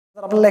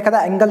तर आपल्याला एखादा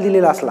अँगल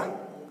दिलेला असला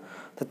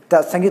तर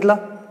त्या सांगितलं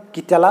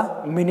की त्याला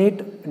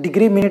मिनिट,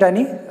 डिग्री, मिनिट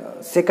आणि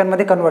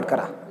सेकंडमध्ये कन्वर्ट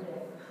करा.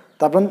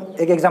 तर आपण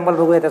एक एक्झाम्पल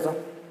बघूया त्याचं.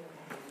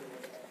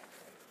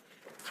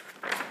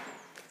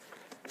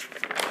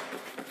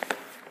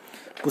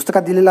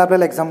 पुस्तकात दिलेलं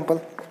आपल्याला एक्झाम्पल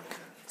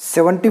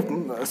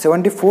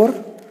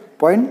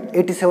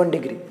 74.87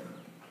 डिग्री.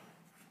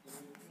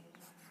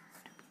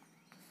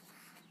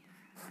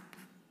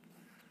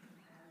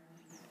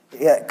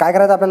 काय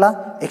करायचं आपल्याला,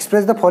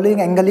 express the following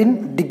angle in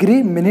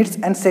degree, minutes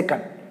and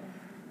second.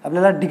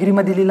 आपल्याला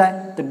डिग्रीमध्ये दिलेला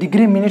आहे तर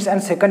डिग्री, मिनिट्स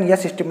अँड सेकंड या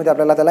सिस्टीममध्ये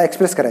आपल्याला त्याला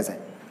एक्सप्रेस करायचं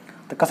आहे.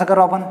 तर कसं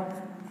करू आपण,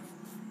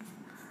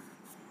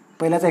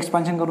 पहिल्याचं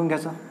एक्सपान्शन करून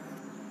घ्यायचं.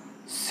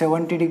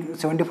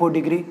 74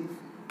 डिग्री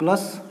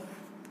प्लस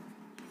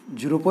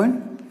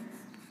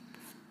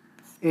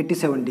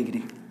 0.87 डिग्री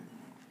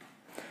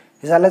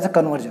हे झाल्याचं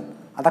कन्वर्जन.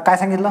 आता काय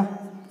सांगितलं,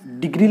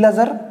 डिग्रीला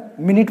जर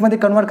मिनिटमध्ये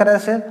कन्वर्ट करायचं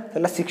असेल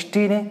त्याला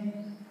 60 ने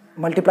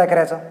मल्टिप्लाय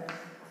करायचं.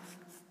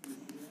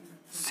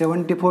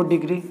 74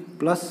 डिग्री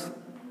प्लस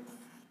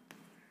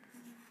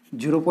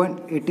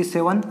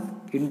 0.87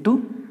 इंटू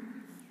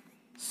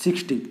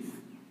 60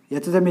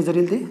 याचं जर मेजर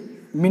येईल ते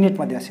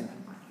मिनिटमध्ये असेल.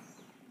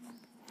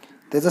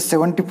 त्याचं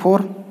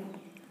 74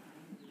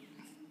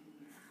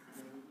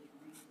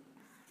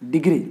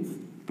 डिग्री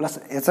प्लस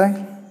याचा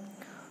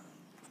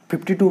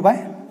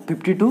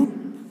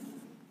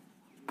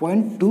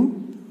 52.2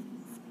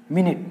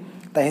 मिनिट.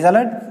 तर हे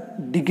झालं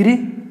डिग्री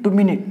टू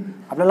मिनिट.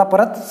 आपल्याला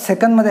परत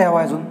सेकंडमध्ये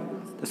हवं अजून.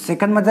 तर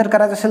सेकंडमध्ये जर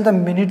करायचं असेल तर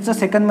मिनिटचं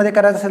सेकंडमध्ये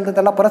करायचं असेल तर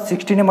त्याला परत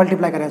 60 ने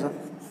मल्टिप्लाय करायचं.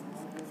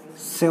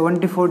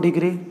 74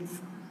 degree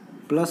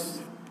plus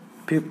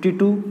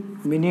 52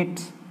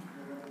 minutes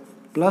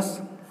plus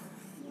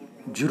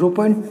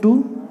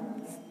 0.2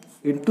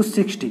 into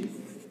 60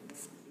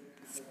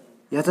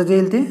 याचं जे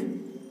येईल ते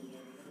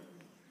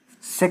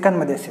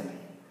सेकंडमध्ये असेल.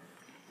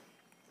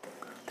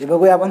 ते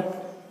बघूया आपण.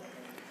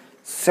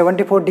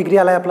 74 डिग्री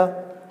आला आहे आपलं,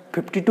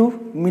 52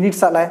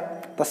 मिनिट्स आला आहे.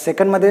 तर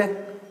सेकंडमध्ये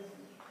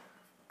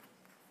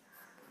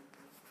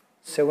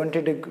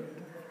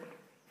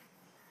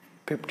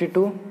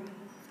 52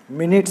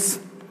 मिनिट्स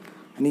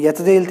आणि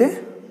याचं जे येईल ते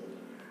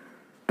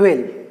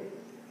 12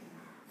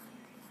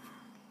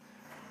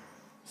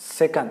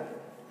 सेकंड.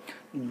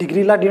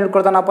 डिग्रीला डिनोट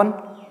करताना आपण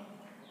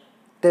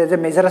ते जे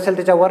मेजर असेल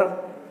त्याच्यावर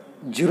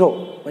 0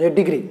 म्हणजे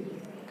डिग्री.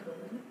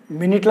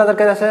 मिनिटला जर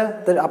काय असेल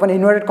तर आपण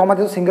इन्व्हर्टेड कॉमा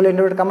देतो, सिंगल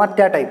इन्व्हर्टेड कॉमा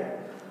त्या टाईप.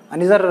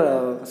 आणि जर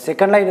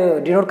सेकंडला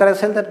डिनोट करायचं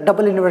असेल तर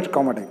डबल इन्व्हर्टेड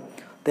कॉमा टाईप.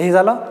 तर हे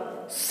झालं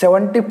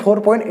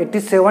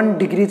 74.87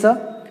 डिग्रीचं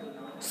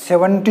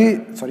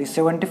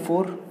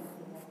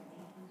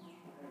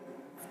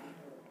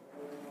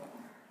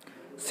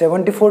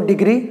 74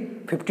 degree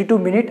 52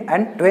 minute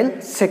and 12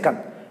 second.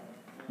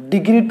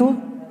 Degree two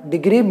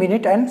degree,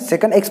 minute and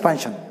second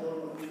expansion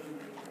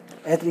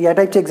या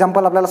टाईपचे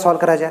एक्झाम्पल आपल्याला सॉल्व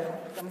करायचे आहे.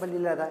 एक्झाम्पल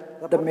लिहिलेलं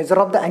आहे, the measure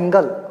of the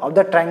angle of the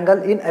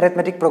triangle in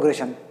arithmetic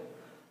progression.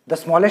 The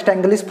smallest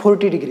angle is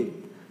 40 degree.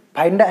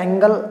 Find the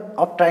angle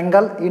of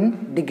triangle in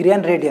degree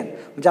and radian.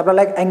 म्हणजे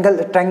आपल्याला एक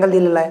ट्रायंगल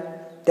दिलेला आहे,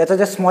 त्याचा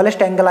जे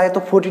स्मॉलेस्ट अँगल आहे तो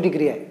 40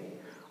 डिग्री आहे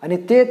आणि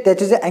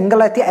त्याचे जे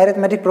अँगल आहे ते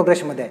अरिथमेटिक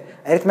प्रोग्रेशनमध्ये आहे.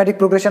 अरिथमेटिक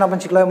प्रोग्रेशन आपण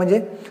शिकलो आहे म्हणजे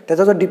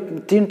त्याचा जो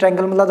तीन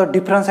ट्रायंगलमधला जो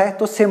डिफरन्स आहे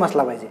तो सेम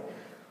असला पाहिजे.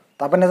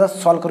 तर आपण याचा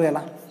सॉल्व करू.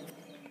 याला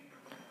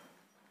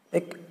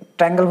एक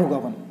ट्रायंगल बघू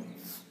आपण.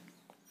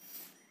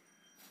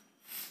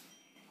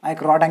 हा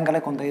एक रॉड अँगल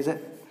आहे कोणता, याचं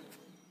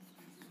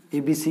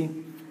ABC.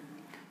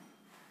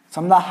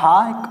 समजा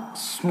हा एक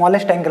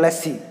स्मॉलेस्ट अँगल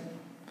आहे C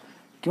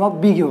किंवा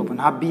B घेऊ आपण.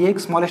 हा B एक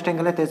स्मॉलेस्ट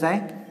अँगल आहे, त्याचा आहे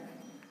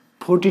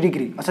 40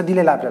 डिग्री असं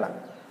दिलेलं आहे आपल्याला.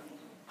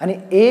 आणि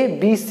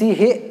ABC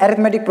हे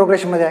अरिथमेटिक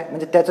प्रोग्रेशनमध्ये आहे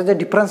म्हणजे त्याचा जे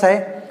डिफरन्स आहे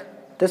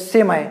ते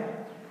सेम आहे.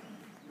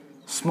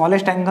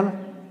 स्मॉलेस्ट अँगल,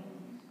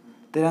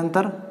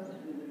 त्यानंतर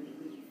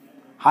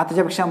हा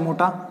त्याच्यापेक्षा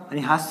मोठा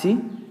आणि हा C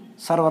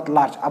सर्वात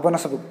लार्ज. आपण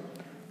असं बघू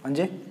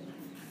म्हणजे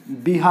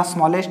B हा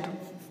स्मॉलेस्ट,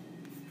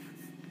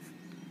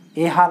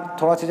 A हा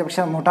थोडा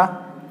त्याच्यापेक्षा मोठा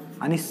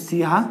आणि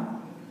C हा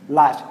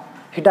लार्ज.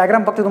 ही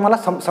डायग्राम फक्त तुम्हाला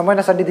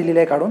समजण्यासाठी दिलेली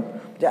आहे काढून,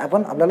 म्हणजे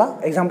आपल्याला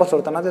एक्झाम्पल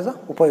सोडताना त्याचा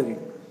उपयोग येईल.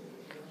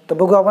 तर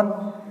बघू आपण.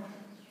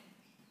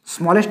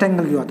 स्मॉलेस्ट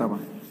अँगल घेऊ आता आपण.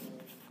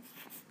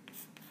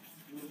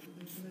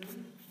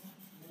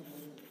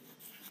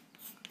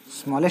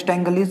 Smallest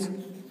angle is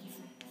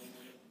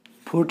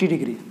 40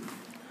 degree.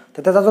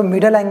 तर त्याचा जो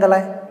मिडल अँगल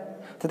आहे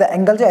तर त्या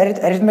अँगलचे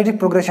अरिथमेटिक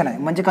प्रोग्रेशन आहे.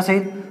 म्हणजे कसं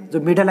येईल, जो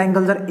मिडल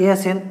अँगल जर A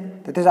असेल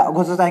तर त्याचा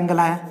अगोदरचा अँगल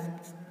आहे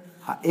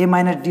हा A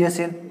 - D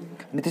असेल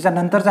आणि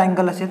त्याच्यानंतरचा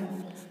अँगल असेल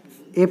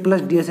A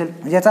 + D असेल.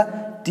 म्हणजे याचा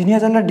तिन्ही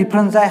याचा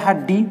डिफरन्स आहे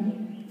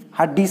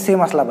हा D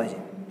सेम असला पाहिजे.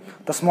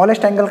 तर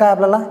स्मॉलेस्ट अँगल काय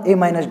आपल्याला A - D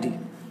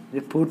म्हणजे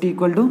 40 =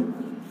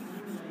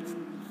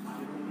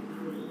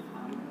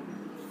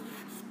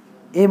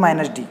 A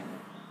 - D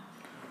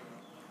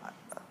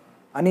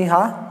आणि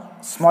हा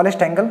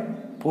स्मॉलेस्ट अँगल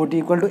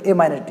 40 = A -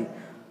 D.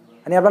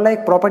 आणि आपल्याला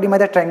एक प्रॉपर्टी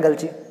माहिती आहे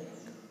ट्रायंगलची.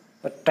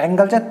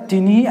 ट्रायंगलच्या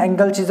तिन्ही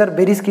अँगलची जर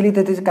बेरीज केली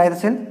तर त्याची काय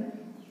असेल,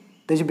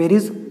 त्याची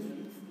बेरीज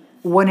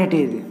 180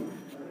 येते.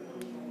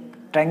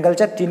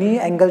 ट्रायंगलच्या तिन्ही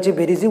अँगलची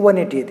बेरीज ही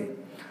 180 येते.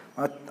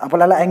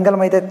 आपल्याला अँगल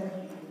माहीत आहेत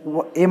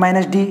A -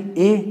 D,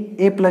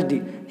 A plus D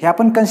हे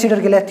आपण कन्सिडर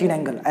केले आहे 3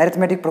 अँगल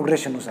ॲरिथमॅटिक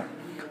प्रोग्रेशननुसार.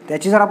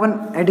 त्याची जर आपण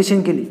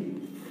ॲडिशन केली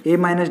ए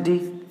मायनस डी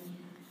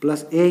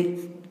प्लस ए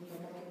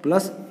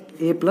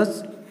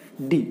प्लस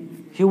डी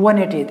ही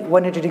 180 येते,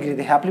 180 डिग्री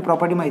येते. हे आपली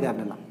प्रॉपर्टी माहिती आहे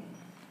आपल्याला.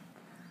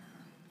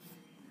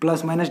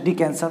 प्लस मायनस डी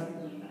कॅन्सल,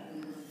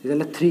 हे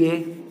झालं 3a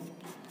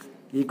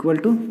equal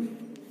to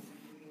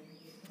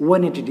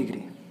 180 degree,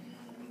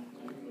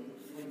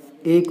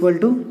 A equal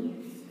to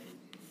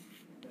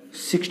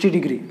 60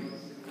 degree.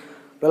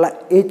 आपल्याला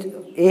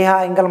ए हा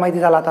अँगल माहिती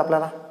झाला आता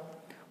आपल्याला,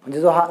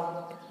 म्हणजे जो हा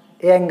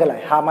ए अँगल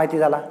आहे हा माहिती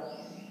झाला.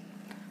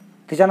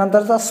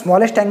 त्याच्यानंतरचा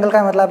स्मॉलेस्ट अँगल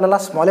काय म्हटलं आपल्याला,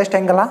 स्मॉलेस्ट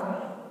अँगल हा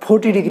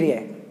 40 डिग्री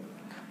आहे.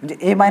 म्हणजे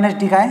ए मायनस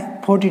डी काय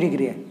 40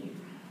 डिग्री आहे.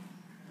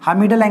 हा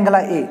मिडल अँगल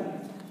आहे ए,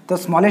 तर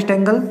smallest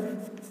angle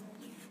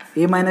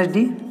A minus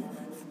D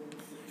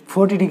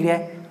 40 degree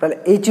आहे. आपल्याला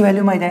एची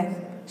व्हॅल्यू माहिती आहे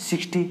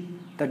 60,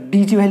 तर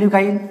डीची व्हॅल्यू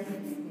काय येईल,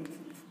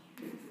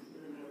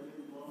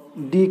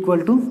 डी इक्वल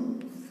टू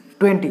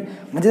 20.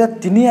 म्हणजे त्या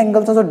तिन्ही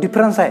अँगलचा जो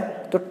डिफरन्स आहे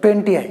तो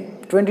 20 आहे,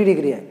 20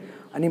 डिग्री आहे.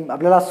 आणि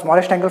आपल्याला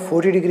स्मॉलेस्ट अँगल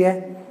 40 डिग्री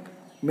आहे,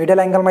 मिडल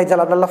अँगल माहिती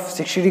झाला आपल्याला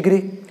 60 डिग्री,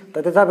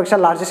 तर त्याच्यापेक्षा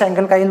लार्जेस्ट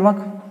अँगल काय येईल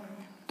मग,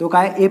 तो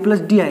काय ए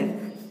प्लस डी आहे.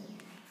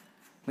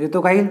 म्हणजे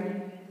तो काय येईल,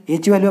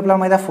 एची व्हॅल्यू आपल्याला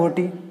माहिती आहे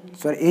 40,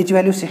 सॉरी एची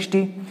व्हॅल्यू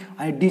 60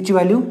 आणि डीची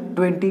व्हॅल्यू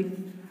 20,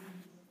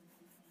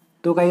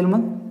 तो काय येईल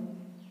मग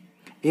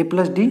ए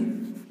प्लस डी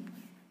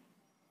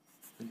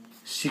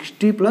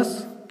 60 प्लस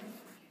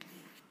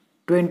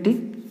 20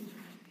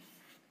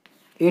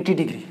 80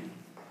 डिग्री.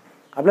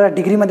 आपल्याला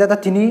डिग्रीमध्ये आता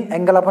तिन्ही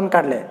अँगल आपण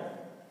काढले आहे.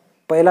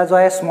 पहिला जो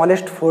आहे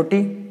स्मॉलेस्ट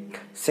 40,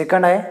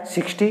 सेकंड आहे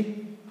 60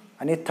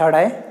 आणि थर्ड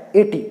आहे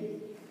 80.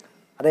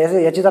 आता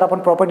याची जर आपण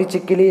प्रॉपर्टी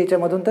चेक केली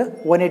याच्यामधून तर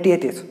 180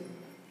 येतेच.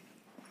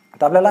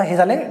 आता आपल्याला हे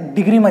झाले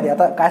डिग्रीमध्ये.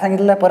 आता काय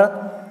सांगितलेलं आहे परत,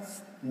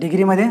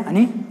 डिग्रीमध्ये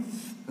आणि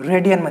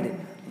रेडियनमध्ये.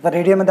 आता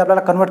रेडियनमध्ये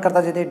आपल्याला कन्वर्ट करता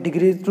येते,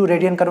 डिग्री टू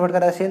रेडियन कन्वर्ट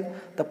करायचं असेल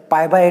तर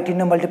π/18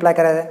 ने मल्टिप्लाय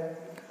करायचं आहे.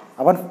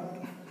 आपण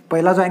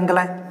पहिला जो अँगल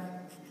आहे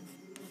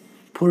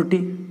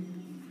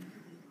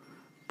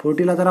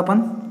 40ला जर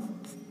आपण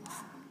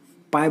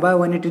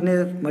π/180 ने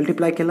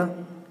मल्टिप्लाय केलं,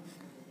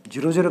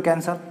 0 0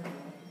 कॅन्सल,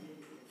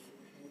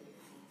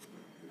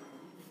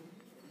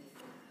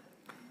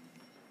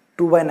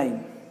 2/9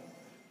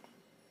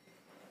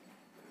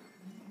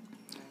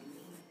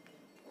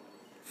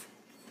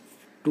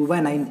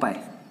 2/9 पाय.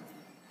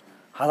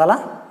 हा झाला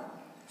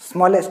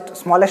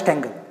स्मॉलेस्ट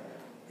अँगल.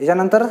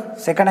 याच्यानंतर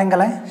सेकंड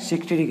अँगल आहे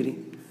 60 डिग्री.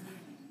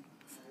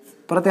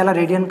 परत याला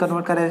रेडियन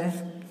कन्वर्ट करायचे,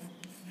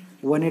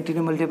 180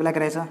 ने मल्टिप्लाय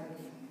करायचा,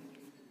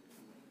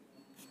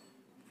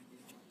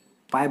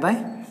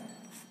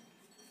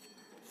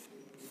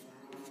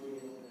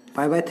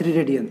 π/3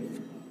 रेडियन.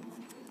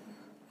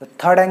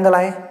 थर्ड अँगल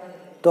आहे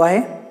तो आहे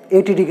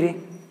 80 डिग्री,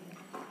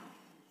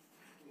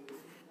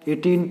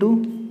 80 इंटू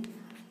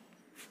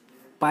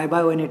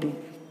π/180,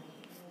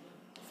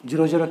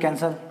 0 0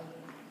 कॅन्सल,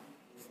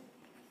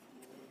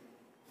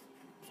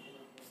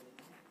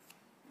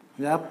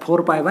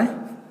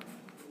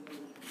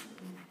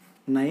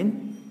 4π/9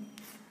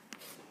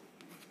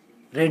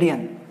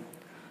 रेडियन.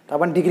 तर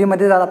आपण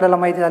डिग्रीमध्ये आपल्याला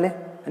माहिती झाले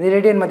आणि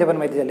रेडियनमध्ये पण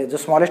माहिती झाली. जो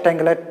स्मॉलेस्ट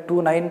अँगल आहे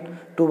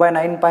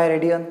 2/9 पाय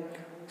रेडियन,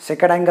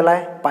 सेकंड अँगल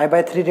आहे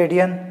π/3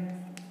 रेडियन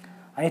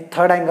आणि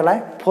थर्ड अँगल आहे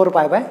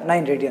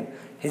 4π/9 रेडियन.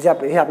 हे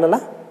आपल्याला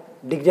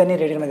डिग्री आणि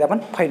रेडियनमध्ये आपण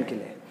फाईंड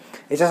केले आहे.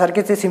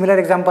 याच्यासारखेच हे सिमिलर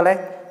एक्झाम्पल आहे,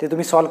 ते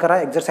तुम्ही सॉल्व करा,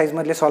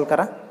 एक्झरसाइजमधले सॉल्व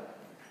करा.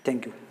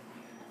 थँक्यू.